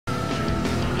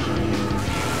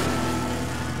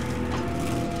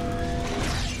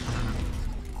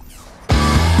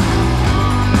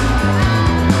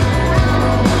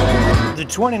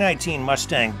The 2019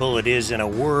 Mustang Bullitt is, in a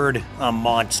word, a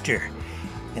monster.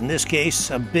 In this case,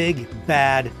 a big,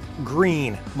 bad,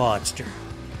 green monster.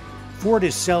 Ford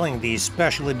is selling these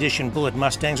special edition Bullitt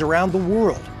Mustangs around the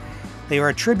world. They are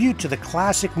a tribute to the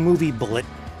classic movie Bullitt,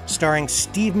 starring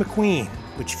Steve McQueen,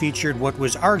 which featured what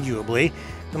was arguably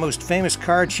the most famous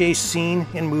car chase scene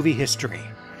in movie history.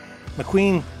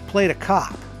 McQueen played a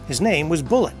cop. His name was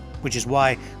Bullitt, which is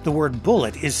why the word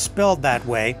Bullitt is spelled that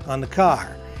way on the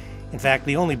car. In fact,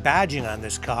 the only badging on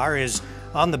this car is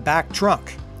on the back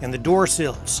trunk and the door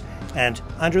sills and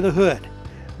under the hood,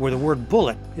 where the word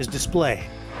Bullitt is displayed.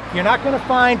 You're not going to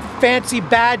find fancy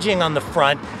badging on the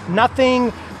front,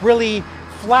 nothing really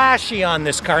flashy on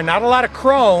this car, not a lot of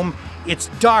chrome. It's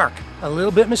dark, a little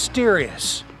bit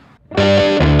mysterious.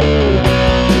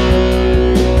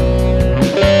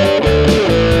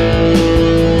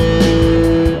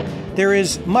 There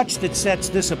is much that sets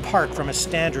this apart from a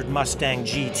standard Mustang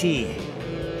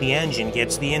GT. The engine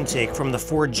gets the intake from the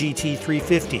Ford GT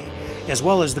 350, as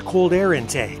well as the cold air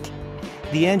intake.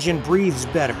 The engine breathes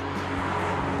better.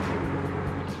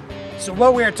 So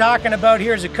what we are talking about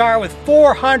here is a car with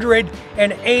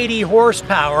 480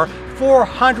 horsepower,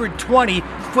 420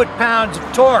 foot-pounds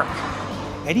of torque.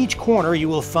 At each corner you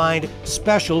will find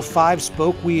special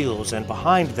 5-spoke wheels, and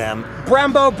behind them,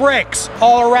 Brembo brakes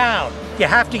all around. You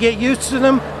have to get used to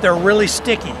them, they're really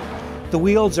sticky. The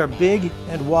wheels are big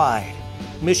and wide.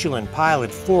 Michelin Pilot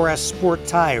 4S Sport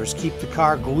tires keep the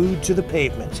car glued to the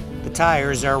pavement. The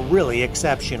tires are really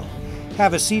exceptional.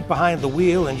 Have a seat behind the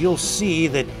wheel and you'll see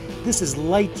that this is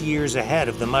light years ahead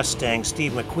of the Mustang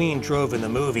Steve McQueen drove in the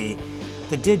movie.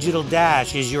 The digital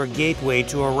dash is your gateway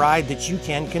to a ride that you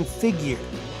can configure.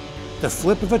 The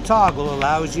flip of a toggle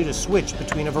allows you to switch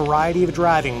between a variety of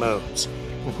driving modes,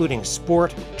 including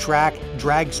sport, track,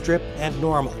 drag strip, and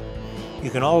normal.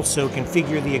 You can also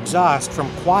configure the exhaust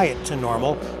from quiet to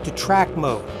normal to track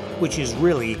mode, which is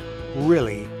really,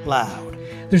 really loud.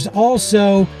 There's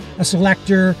also a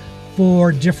selector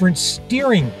for different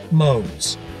steering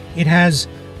modes. It has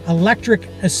electric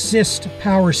assist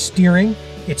power steering.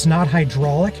 It's not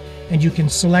hydraulic, and you can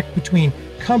select between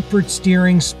comfort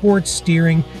steering, sports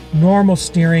steering, normal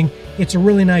steering. It's a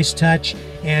really nice touch,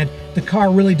 and the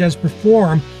car really does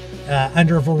perform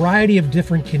under a variety of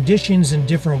different conditions and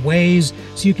different ways,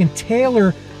 so you can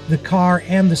tailor the car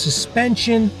and the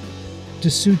suspension to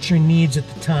suit your needs at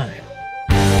the time.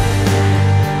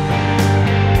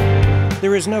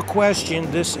 There is no question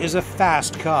this is a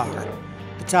fast car.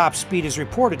 The top speed is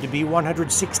reported to be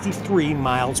 163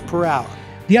 miles per hour.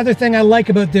 The other thing I like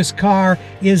about this car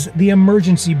is the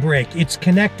emergency brake. It's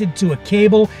connected to a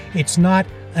cable. It's not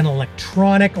an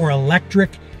electronic or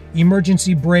electric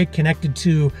emergency brake connected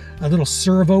to a little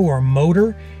servo or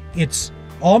motor. It's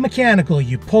all mechanical.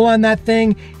 You pull on that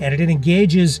thing and it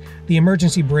engages the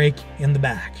emergency brake in the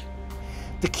back.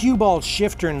 The cue ball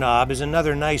shifter knob is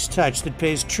another nice touch that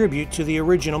pays tribute to the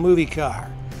original movie car.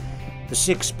 The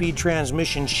 6-speed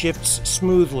transmission shifts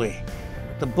smoothly.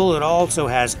 The Bullitt also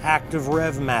has active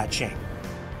rev matching.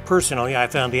 Personally, I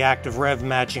found the active rev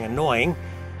matching annoying.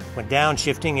 When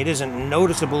downshifting, it isn't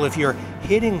noticeable if you're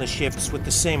hitting the shifts with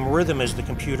the same rhythm as the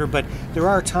computer, but there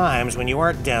are times when you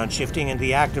aren't downshifting and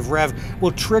the active rev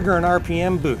will trigger an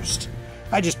RPM boost.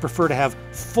 I just prefer to have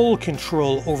full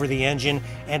control over the engine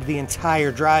and the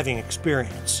entire driving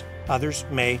experience. Others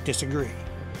may disagree.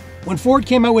 When Ford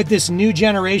came out with this new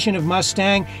generation of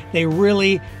Mustang, they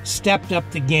really stepped up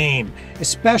the game,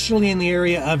 especially in the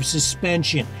area of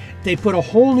suspension. They put a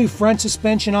whole new front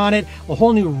suspension on it, a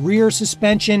whole new rear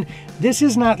suspension. This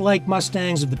is not like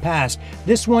Mustangs of the past.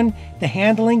 This one, the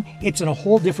handling, it's in a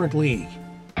whole different league.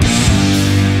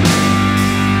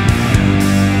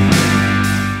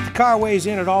 The car weighs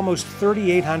in at almost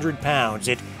 3,800 pounds.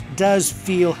 It does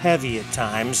feel heavy at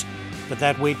times, but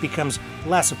that weight becomes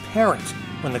less apparent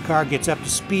when the car gets up to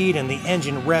speed and the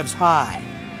engine revs high.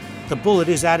 The Bullitt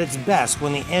is at its best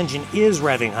when the engine is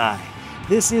revving high.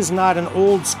 This is not an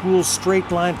old-school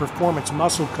straight-line performance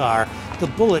muscle car. The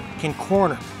Bullitt can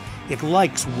corner. It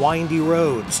likes windy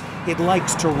roads. It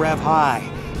likes to rev high.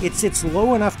 It sits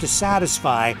low enough to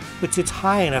satisfy, but sits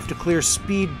high enough to clear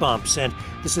speed bumps, and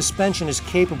the suspension is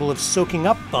capable of soaking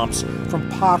up bumps from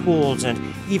potholes and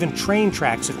even train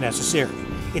tracks if necessary.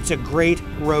 It's a great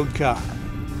road car.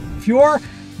 If you're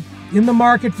in the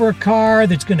market for a car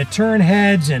that's going to turn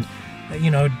heads and,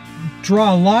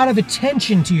 draw a lot of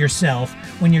attention to yourself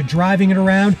when you're driving it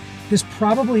around, this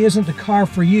probably isn't the car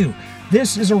for you.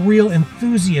 This is a real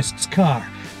enthusiast's car.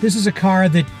 This is a car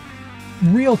that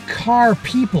real car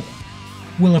people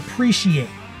will appreciate,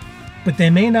 but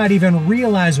they may not even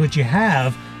realize what you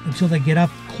have until they get up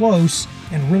close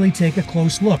and really take a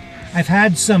close look. I've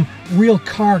had some real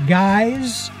car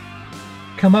guys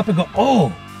come up and go,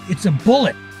 "Oh, it's a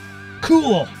Bullitt.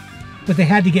 Cool." But they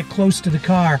had to get close to the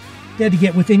car. They had to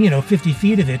get within, 50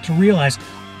 feet of it to realize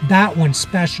that one's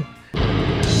special.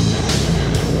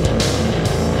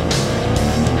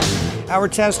 Our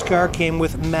test car came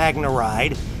with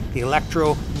MagnaRide. The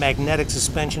electromagnetic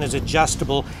suspension is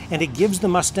adjustable, and it gives the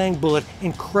Mustang Bullitt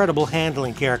incredible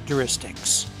handling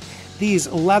characteristics. These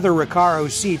leather Recaro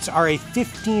seats are a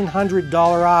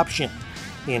 $1,500 option.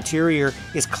 The interior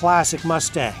is classic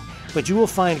Mustang, but you will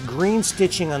find green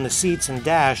stitching on the seats and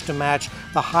dash to match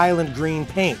the Highland green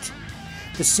paint.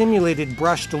 The simulated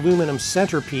brushed aluminum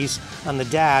centerpiece on the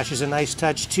dash is a nice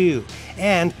touch too,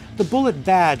 and the Bullitt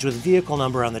badge with vehicle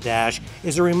number on the dash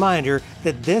is a reminder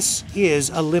that this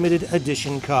is a limited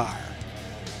edition car.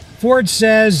 Ford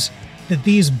says that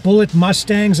these Bullitt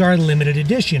Mustangs are limited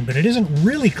edition, but it isn't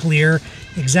really clear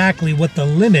exactly what the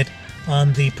limit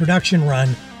on the production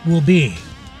run will be.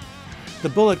 The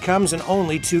Bullitt comes in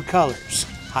only two colors,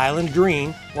 Highland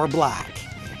green or black.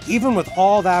 Even with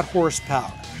all that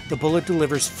horsepower, the Bullitt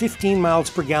delivers 15 miles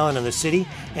per gallon in the city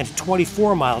and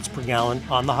 24 miles per gallon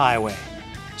on the highway.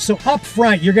 So up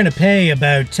front, you're going to pay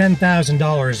about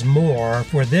 $10,000 more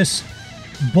for this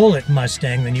Bullitt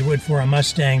Mustang than you would for a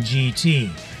Mustang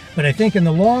GT. But I think in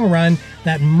the long run,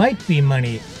 that might be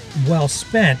money well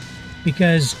spent,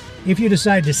 because if you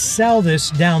decide to sell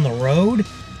this down the road,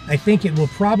 I think it will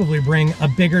probably bring a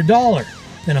bigger dollar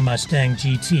than a Mustang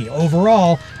GT.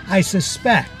 Overall, I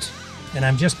suspect, and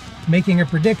I'm just making a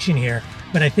prediction here,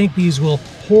 but I think these will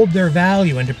hold their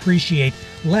value and depreciate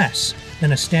less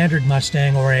than a standard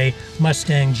Mustang or a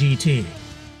Mustang GT.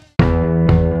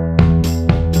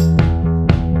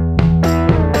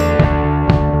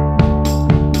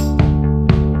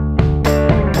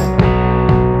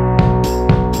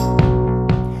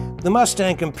 The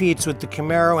Mustang competes with the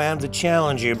Camaro and the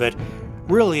Challenger, but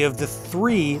really of the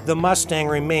three, the Mustang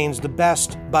remains the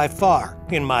best by far,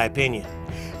 in my opinion.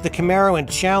 The Camaro and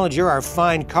Challenger are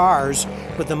fine cars,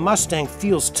 but the Mustang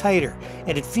feels tighter,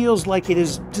 and it feels like it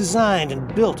is designed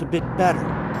and built a bit better.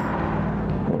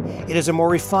 It is a more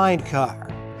refined car.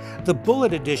 The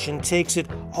Bullitt edition takes it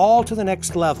all to the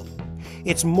next level.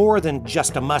 It's more than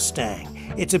just a Mustang.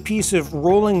 It's a piece of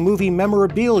rolling movie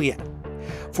memorabilia.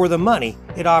 For the money,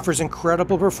 it offers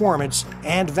incredible performance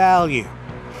and value.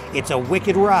 It's a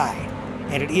wicked ride,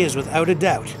 and it is without a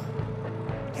doubt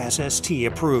SST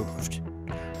approved.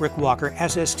 Rick Walker,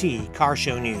 SST Car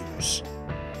Show News.